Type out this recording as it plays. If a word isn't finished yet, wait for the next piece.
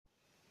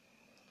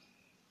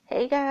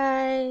Hey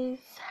guys,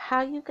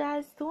 how you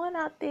guys doing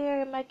out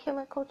there, my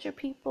killing culture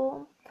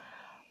people?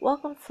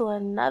 Welcome to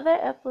another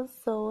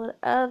episode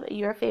of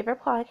your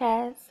favorite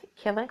podcast,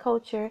 Killing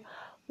Culture,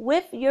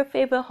 with your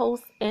favorite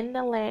host in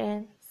the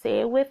land. Say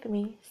it with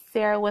me,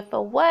 Sarah with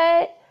a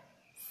what?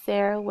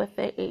 Sarah with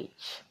a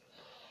H.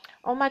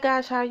 Oh my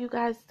gosh, how are you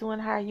guys doing?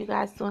 How are you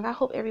guys doing? I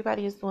hope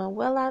everybody is doing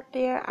well out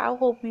there. I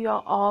hope we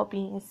are all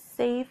being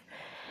safe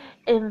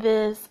in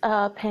this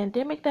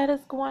pandemic that is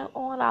going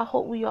on. I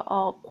hope we are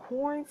all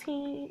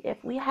quarantined. If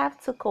we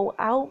have to go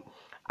out,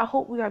 I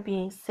hope we are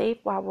being safe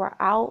while we're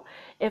out.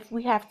 If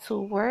we have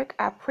to work,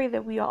 I pray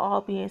that we are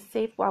all being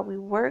safe while we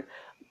work.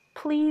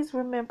 Please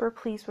remember,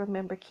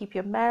 keep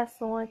your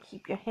mask on,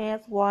 keep your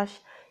hands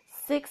washed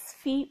 6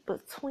 feet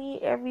between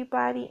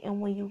everybody. And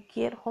when you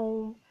get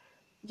home,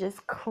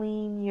 just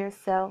clean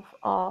yourself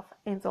off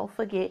and don't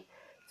forget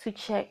to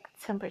check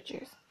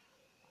temperatures.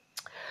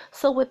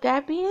 So with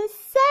that being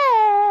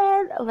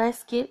said,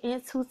 let's get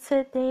into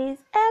today's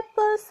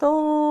episode.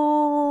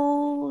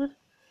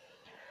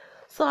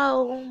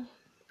 So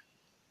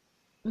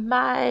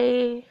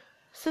my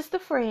sister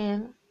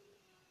friend,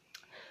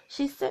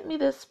 she sent me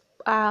this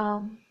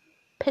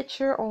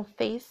picture on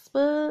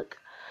Facebook.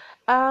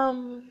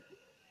 Well,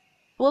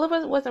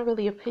 it wasn't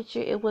really a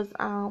picture. It was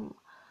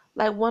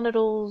like one of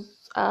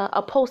those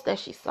a post that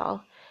she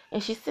saw,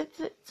 and she sent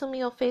it to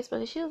me on Facebook.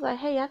 And she was like,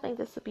 "Hey, I think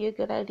this would be a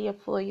good idea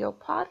for your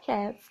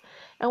podcast."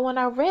 And when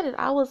I read it,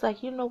 I was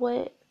like, "You know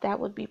what? That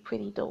would be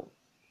pretty dope."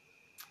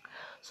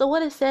 So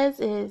what it says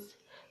is,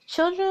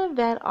 children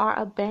that are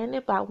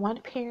abandoned by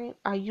one parent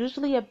are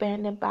usually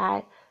abandoned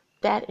by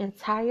that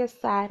entire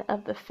side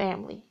of the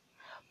family.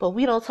 But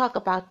we don't talk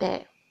about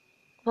that.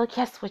 Well,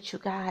 guess what, you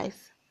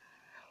guys?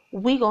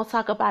 We gonna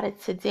talk about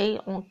it today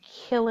on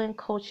Killing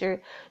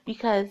Culture,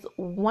 because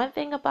one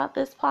thing about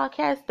this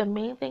podcast, the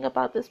main thing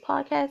about this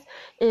podcast,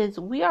 is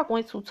we are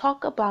going to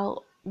talk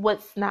about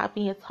what's not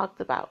being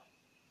talked about,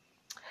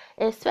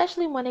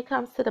 especially when it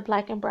comes to the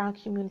Black and brown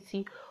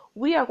community.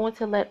 We are going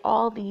to let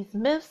all these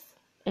myths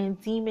and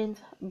demons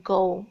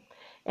go,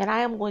 and I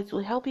am going to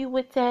help you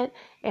with that.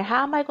 And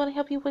how am I going to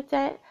help you with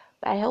that?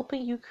 By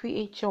helping you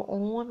create your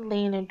own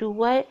lane and do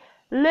what?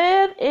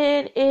 Live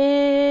in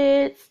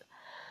it.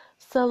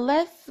 So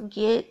let's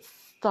get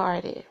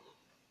started.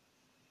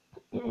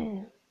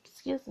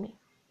 Excuse me.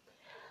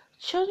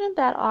 Children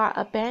that are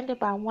abandoned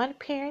by one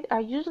parent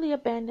are usually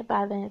abandoned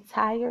by the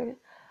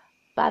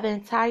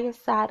entire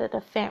side of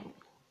the family.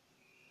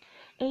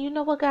 And you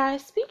know what,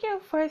 guys? Speaking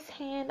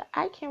firsthand,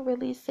 I can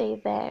really say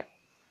that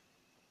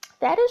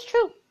that is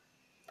true.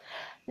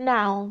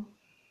 Now,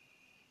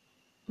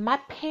 my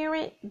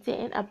parent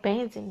didn't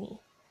abandon me.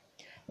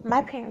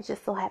 My parents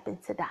just so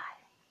happened to die.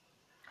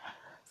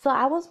 So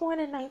I was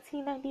born in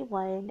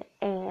 1991,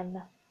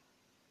 and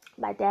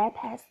my dad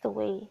passed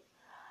away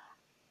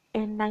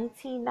in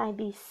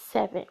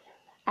 1997.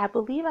 I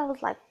believe I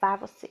was like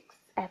 5 or 6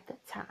 at the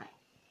time.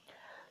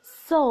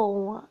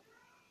 So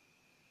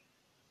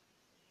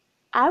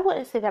I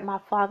wouldn't say that my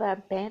father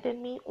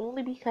abandoned me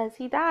only because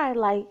he died.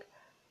 Like,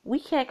 we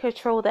can't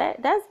control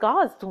that. That's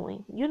God's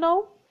doing, you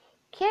know?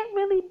 Can't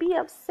really be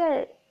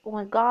upset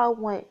when God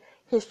wants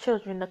his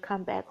children to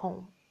come back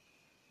home.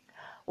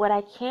 What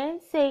I can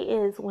say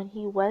is, when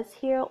he was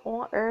here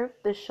on earth,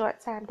 the short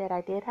time that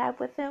I did have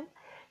with him,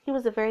 he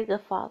was a very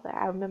good father.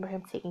 I remember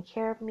him taking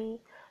care of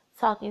me,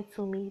 talking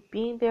to me,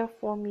 being there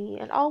for me,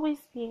 and always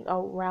being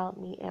around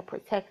me and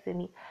protecting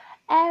me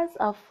as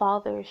a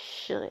father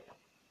should.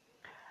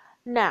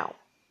 Now,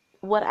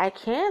 what I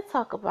can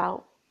talk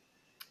about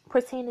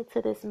pertaining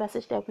to this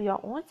message that we are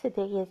on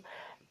today is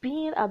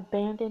being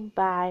abandoned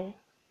by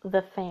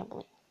the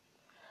family.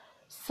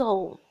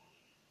 So,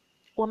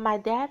 when my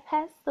dad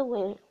passed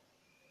away,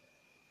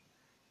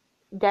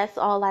 that's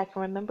all I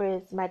can remember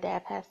is my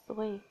dad passed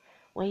away.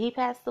 When he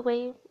passed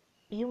away,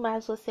 you might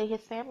as well say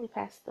his family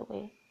passed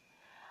away.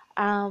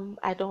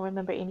 I don't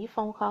remember any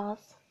phone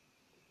calls.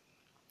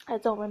 I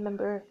don't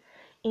remember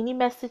any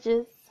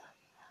messages.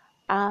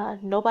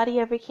 Nobody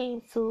ever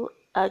came to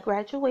a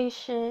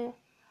graduation.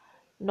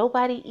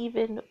 Nobody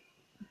even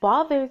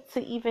bothered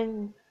to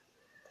even,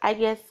 I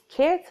guess,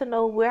 care to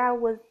know where I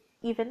was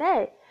even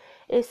at.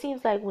 It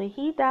seems like when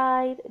he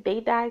died,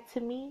 they died to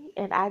me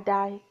and I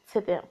died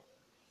to them.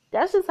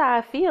 That's just how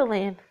I feel,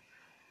 and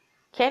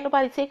can't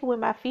nobody take away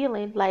my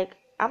feeling. Like,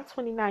 I'm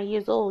 29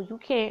 years old. You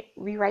can't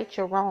rewrite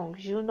your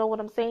wrongs. You know what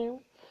I'm saying?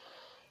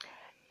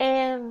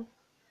 And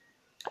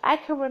I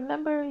can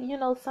remember,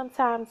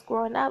 sometimes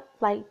growing up,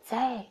 like,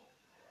 dang,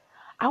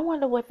 I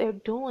wonder what they're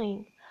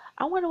doing.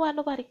 I wonder why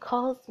nobody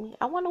calls me.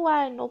 I wonder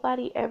why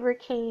nobody ever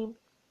came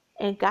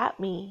and got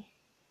me.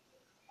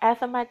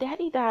 After my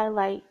daddy died,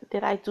 like,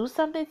 did I do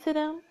something to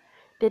them?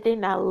 Did they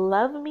not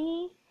love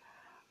me?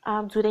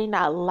 Do they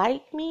not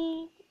like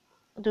me?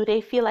 Do they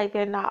feel like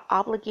they're not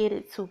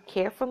obligated to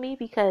care for me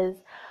because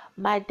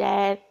my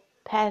dad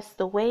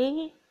passed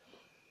away?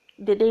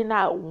 Did they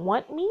not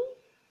want me?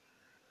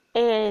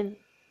 And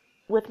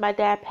with my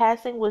dad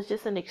passing was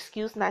just an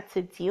excuse not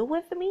to deal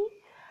with me?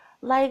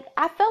 Like,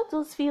 I felt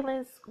those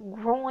feelings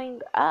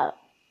growing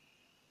up.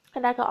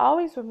 And I can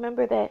always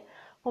remember that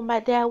when my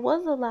dad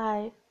was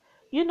alive,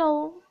 you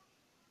know,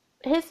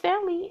 his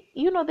family,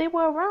 they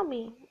were around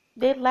me.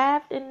 They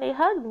laughed and they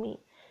hugged me.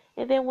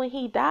 And then when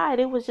he died,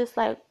 it was just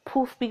like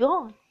poof, be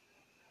gone.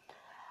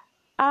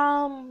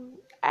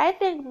 I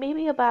think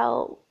maybe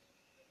about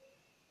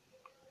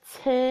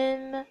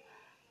 10,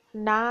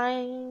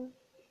 9,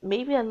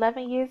 maybe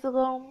 11 years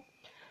ago,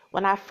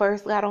 when I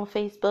first got on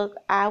Facebook,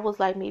 I was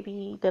like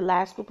maybe the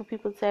last group of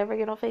people to ever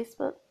get on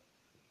Facebook.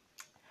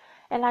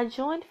 And I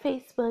joined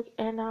Facebook,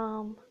 and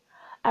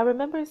I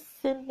remember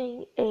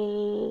sending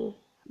a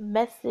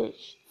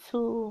message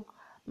to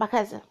my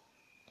cousin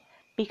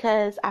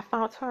because I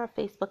found her on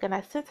Facebook, and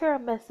I sent her a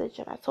message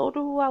and I told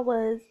her who I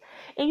was.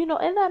 And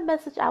in that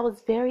message, I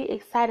was very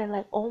excited,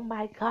 like, oh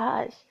my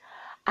gosh,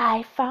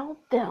 I found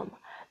them.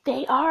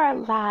 They are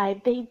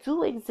alive. They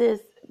do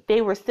exist.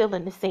 They were still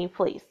in the same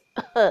place,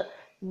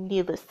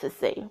 needless to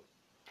say.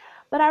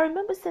 But I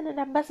remember sending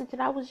that message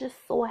and I was just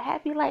so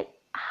happy, like,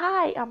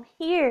 hi, I'm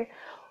here.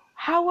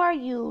 How are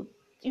you?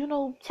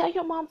 Tell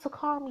your mom to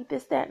call me,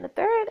 this, that, and the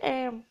third.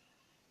 And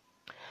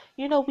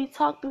we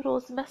talked through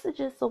those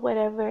messages or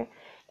whatever.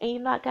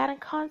 And I got in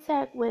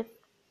contact with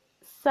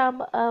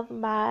some of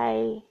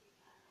my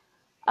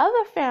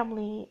other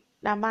family.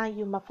 Now, mind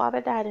you, my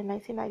father died in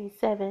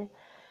 1997.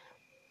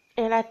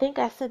 And I think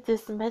I sent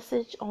this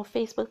message on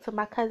Facebook to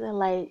my cousin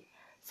like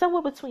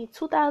somewhere between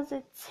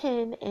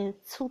 2010 and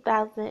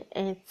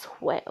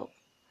 2012.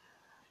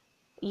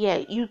 Yeah,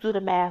 you do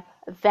the math.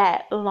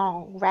 That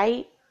long,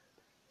 right?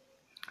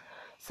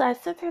 So I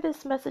sent her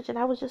this message and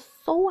I was just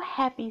so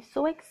happy,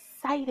 so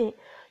excited,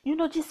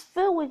 just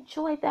filled with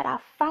joy that I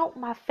found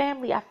my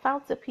family. I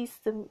found a piece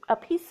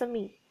of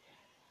me.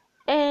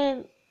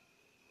 And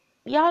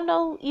y'all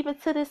know, even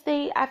to this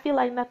day, I feel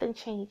like nothing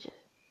changes.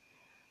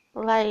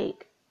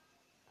 Like,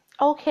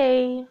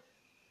 okay,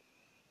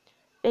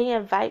 they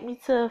invite me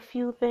to a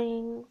few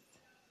things.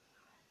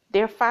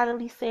 They're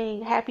finally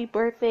saying happy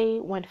birthday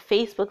when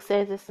Facebook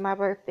says it's my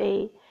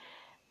birthday.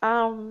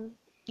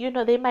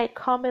 They might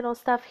comment on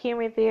stuff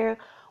here and there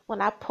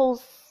when I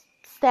post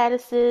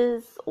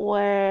statuses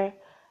or,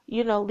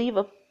 leave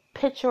a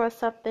picture or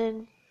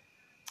something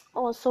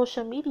on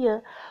social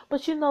media.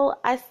 But,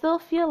 I still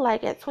feel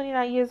like at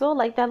 29 years old,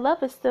 like that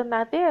love is still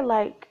not there.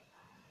 Like,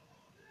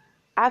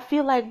 I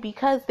feel like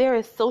because there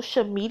is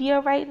social media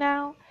right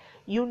now,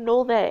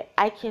 that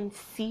I can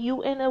see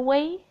you in a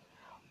way,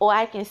 or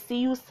I can see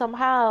you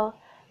somehow,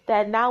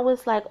 that now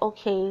it's like,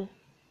 okay,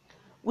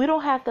 we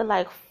don't have to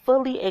like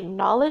fully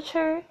acknowledge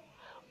her,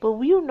 but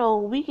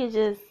we can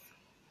just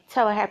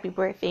tell her happy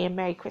birthday and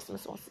Merry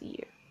Christmas once a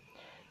year.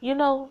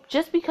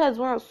 Just because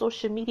we're on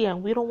social media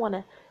and we don't want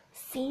to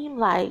seem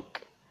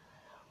like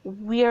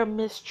we're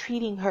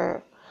mistreating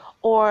her,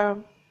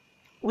 or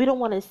we don't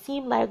want to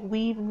seem like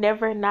we've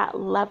never not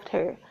loved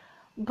her.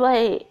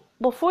 But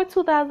before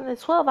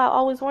 2012, I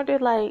always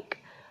wondered, like,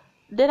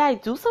 did I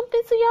do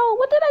something to y'all?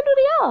 What did I do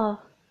to y'all?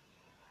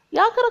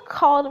 Y'all could have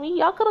called me.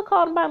 Y'all could have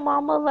called my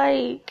mama.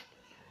 Like,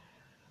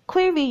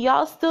 clearly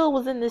y'all still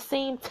was in the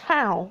same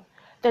town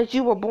that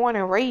you were born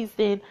and raised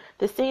in,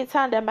 the same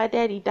town that my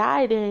daddy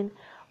died in,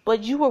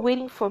 but you were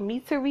waiting for me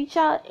to reach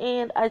out.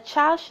 And a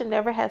child should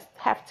never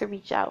have to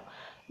reach out,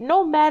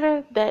 no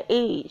matter the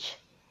age.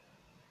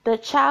 The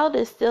child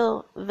is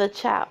still the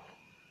child.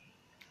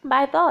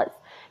 My thoughts.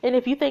 And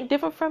if you think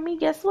different from me,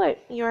 guess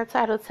what? You're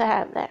entitled to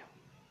have that.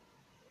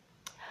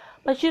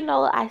 But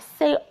I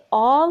say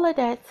all of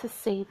that to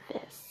say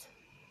this.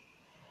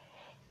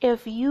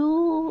 If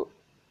you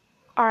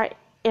are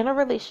in a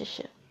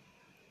relationship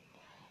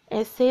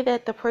and say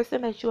that the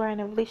person that you are in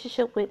a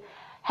relationship with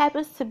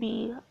happens to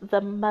be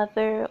the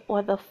mother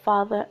or the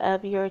father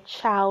of your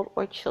child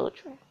or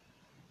children,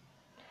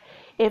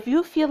 if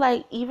you feel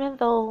like even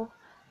though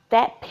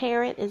that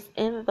parent is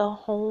in the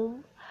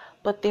home,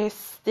 but they're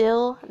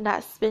still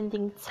not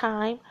spending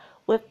time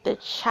with the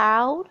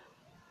child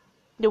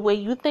the way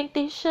you think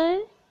they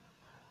should,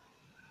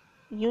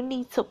 you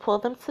need to pull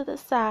them to the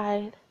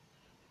side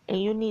and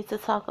you need to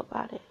talk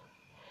about it.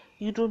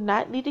 You do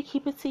not need to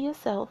keep it to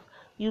yourself.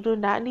 You do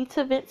not need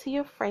to vent to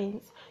your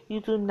friends.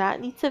 You do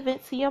not need to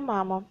vent to your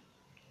mama.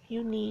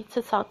 You need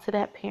to talk to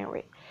that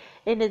parent.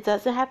 And it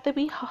doesn't have to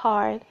be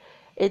hard.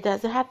 It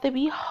doesn't have to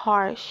be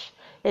harsh.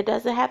 It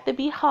doesn't have to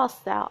be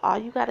hostile. All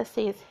you got to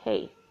say is,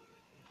 hey,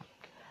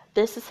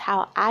 this is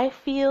how I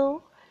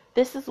feel.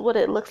 This is what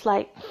it looks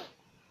like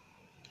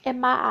in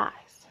my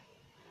eyes.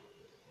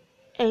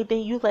 And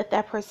then you let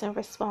that person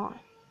respond.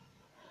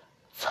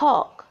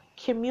 Talk,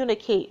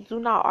 communicate, do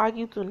not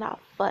argue, do not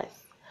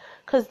fuss.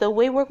 Because the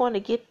way we're going to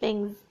get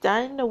things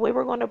done, the way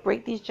we're going to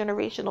break these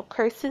generational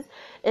curses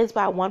is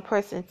by one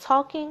person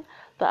talking,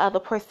 the other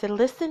person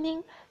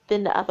listening,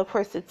 then the other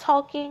person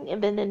talking,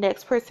 and then the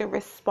next person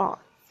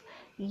responds.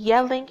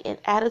 Yelling and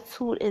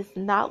attitude is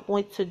not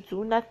going to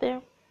do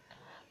nothing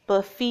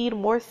but feed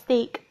more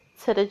steak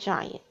to the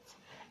giant.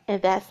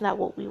 And that's not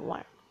what we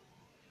want.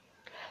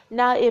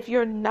 Now, if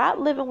you're not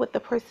living with the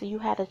person you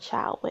had a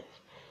child with,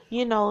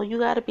 you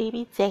got a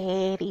baby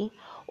daddy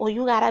or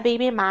you got a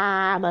baby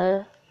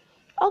mama,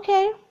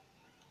 okay,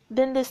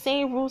 then the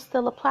same rules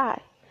still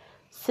apply.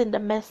 Send a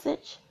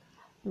message,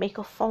 make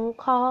a phone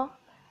call,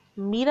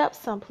 meet up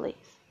someplace.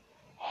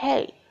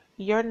 Hey,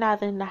 you're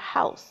not in the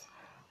house.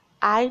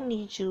 I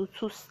need you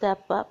to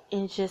step up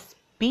and just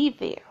be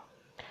there.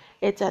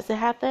 It doesn't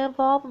have to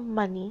involve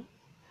money.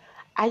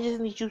 I just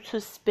need you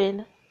to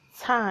spend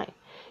time.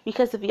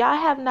 Because if y'all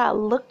have not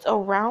looked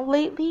around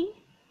lately,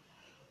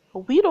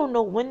 we don't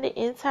know when the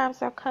end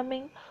times are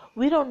coming.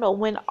 We don't know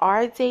when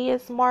our day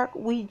is marked.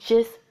 We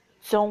just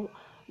don't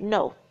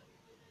know.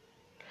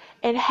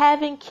 And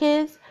having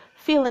kids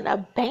feeling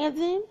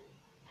abandoned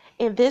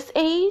in this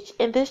age,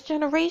 in this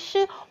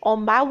generation,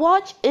 on my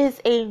watch is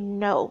a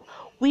no.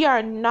 We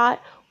are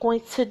not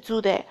going to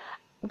do that.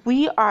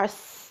 We are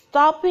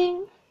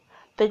stopping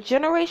the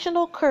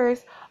generational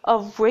curse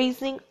of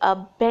raising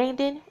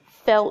abandoned,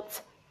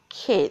 felt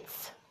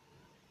kids.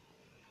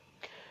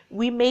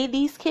 We made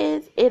these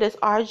kids. It is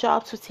our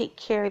job to take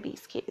care of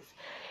these kids.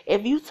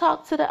 If you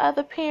talk to the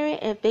other parent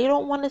and they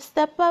don't want to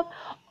step up,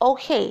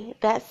 okay,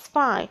 that's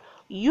fine.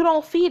 You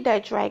don't feed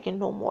that dragon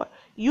no more.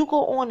 You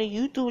go on and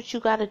you do what you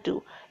gotta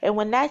do. And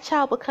when that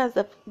child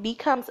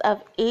becomes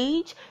of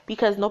age,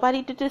 because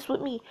nobody did this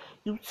with me,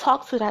 you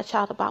talk to that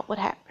child about what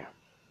happened.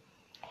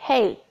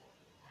 Hey,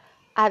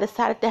 I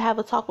decided to have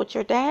a talk with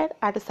your dad.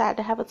 I decided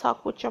to have a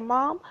talk with your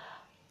mom.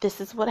 This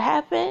is what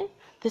happened.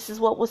 This is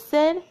what was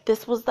said.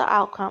 This was the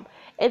outcome.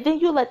 And then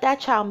you let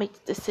that child make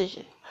the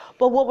decision.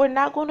 But what we're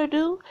not going to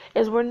do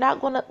is we're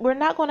not going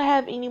to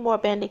have any more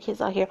abandoned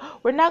kids out here.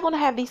 We're not going to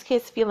have these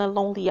kids feeling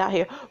lonely out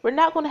here. We're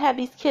not going to have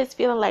these kids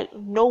feeling like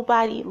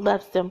nobody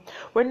loves them.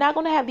 We're not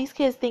going to have these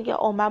kids thinking,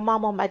 oh, my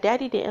mom or my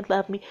daddy didn't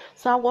love me,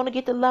 so I'm going to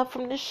get the love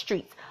from the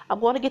streets. I'm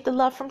going to get the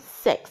love from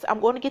sex. I'm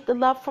going to get the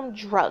love from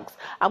drugs.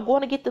 I'm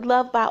going to get the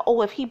love by,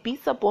 oh, if he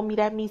beats up on me,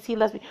 that means he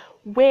loves me.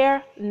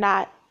 We're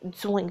not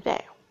doing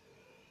that.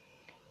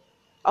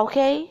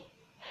 Okay?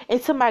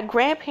 And to my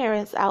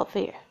grandparents out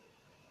there,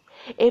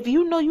 if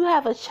you know you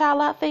have a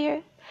child out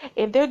there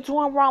and they're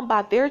doing wrong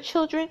by their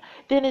children,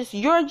 then it's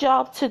your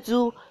job to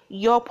do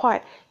your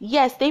part.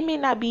 Yes, they may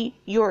not be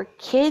your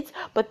kids,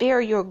 but they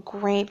are your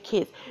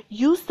grandkids.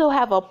 You still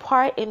have a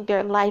part in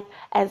their life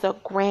as a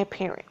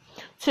grandparent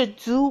to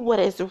do what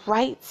is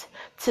right,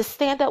 to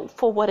stand up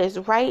for what is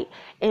right,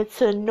 and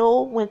to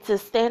know when to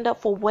stand up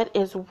for what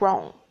is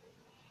wrong.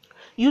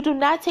 You do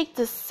not take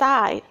the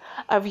side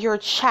of your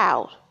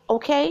child,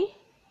 okay?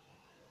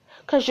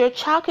 Because your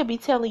child could be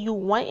telling you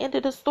one end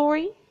of the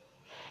story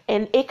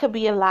and it could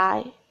be a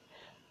lie.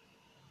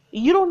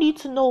 You don't need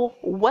to know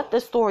what the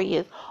story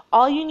is.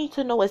 All you need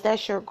to know is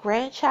that's your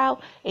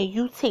grandchild and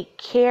you take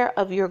care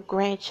of your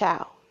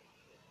grandchild.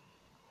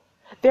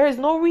 There is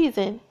no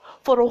reason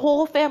for the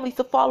whole family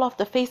to fall off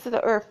the face of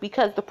the earth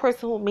because the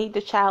person who made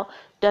the child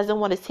doesn't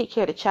want to take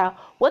care of the child.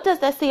 What does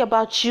that say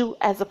about you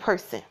as a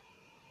person?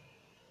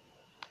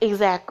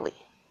 Exactly.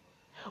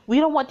 We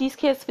don't want these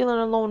kids feeling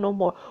alone no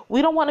more.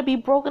 We don't want to be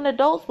broken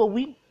adults, but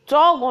we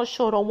doggone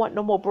sure don't want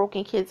no more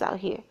broken kids out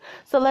here.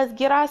 So let's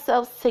get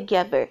ourselves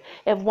together.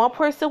 If one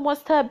person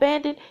wants to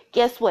abandon,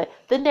 guess what?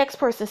 The next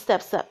person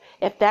steps up.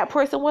 If that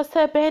person wants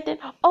to abandon,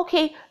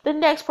 okay, the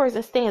next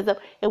person stands up.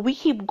 And we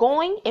keep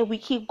going and we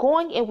keep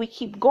going and we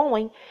keep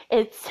going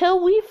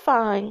until we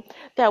find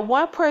that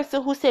one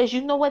person who says,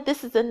 you know what,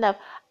 this is enough.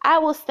 I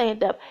will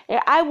stand up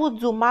and I will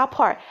do my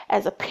part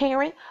as a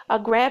parent, a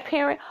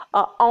grandparent,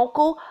 an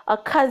uncle, a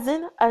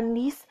cousin, a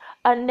niece,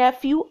 a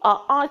nephew, a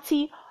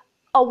auntie,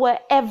 or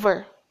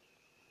whatever.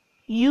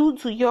 You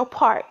do your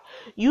part.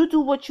 You do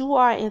what you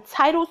are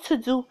entitled to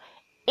do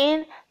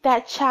in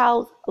that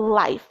child's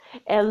life.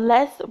 And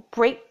let's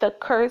break the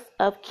curse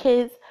of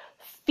kids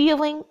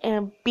feeling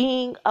and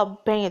being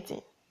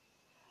abandoned.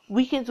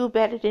 We can do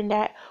better than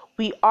that.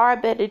 We are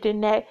better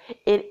than that.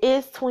 It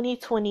is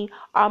 2020.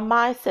 Our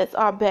mindsets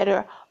are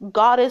better.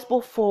 God is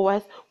before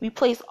us. We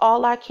place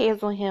all our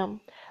cares on Him.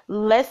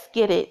 Let's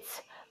get it.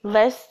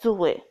 Let's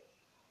do it.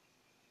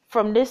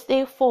 From this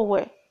day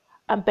forward,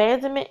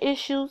 abandonment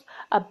issues,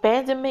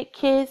 abandonment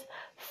kids,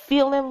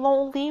 feeling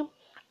lonely.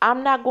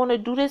 I'm not going to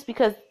do this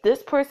because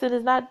this person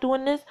is not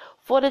doing this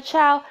for the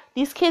child.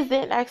 These kids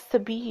didn't ask to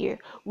be here.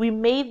 We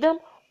made them.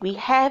 We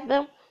had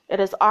them. It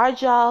is our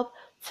job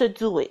to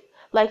do it.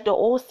 Like the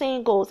old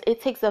saying goes,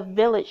 it takes a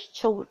village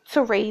to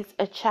raise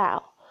a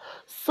child.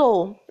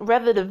 So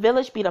whether the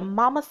village be the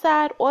mama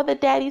side or the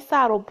daddy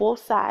side or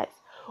both sides,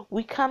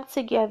 we come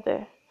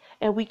together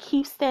and we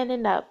keep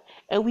standing up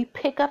and we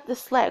pick up the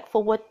slack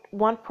for what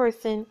one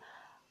person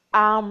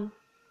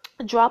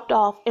dropped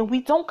off, and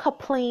we don't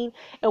complain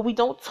and we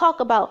don't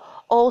talk about,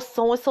 oh,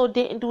 so and so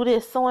didn't do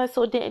this, so and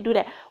so didn't do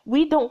that.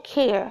 We don't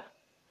care.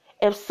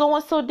 If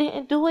so-and-so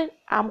didn't do it,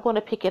 I'm going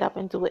to pick it up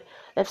and do it.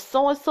 If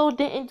so-and-so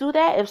didn't do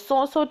that, if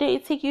so-and-so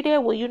didn't take you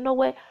there, well, you know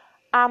what?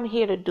 I'm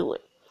here to do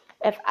it.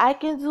 If I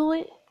can do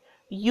it,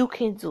 you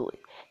can do it.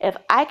 If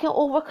I can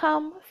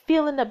overcome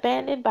feeling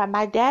abandoned by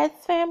my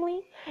dad's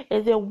family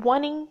and then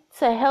wanting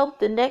to help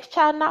the next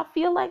child not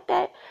feel like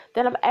that,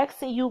 then I'm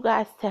asking you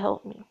guys to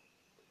help me.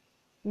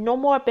 No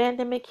more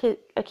abandonment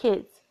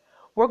kids.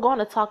 We're going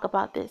to talk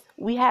about this.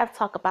 We have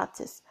talked about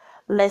this.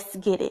 Let's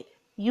get it.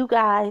 You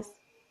guys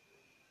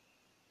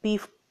be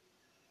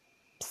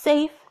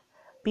safe,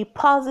 be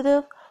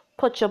positive,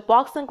 put your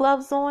boxing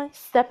gloves on,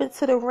 step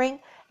into the ring,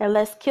 and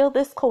let's kill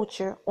this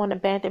culture on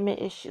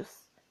abandonment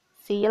issues.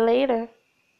 See you later.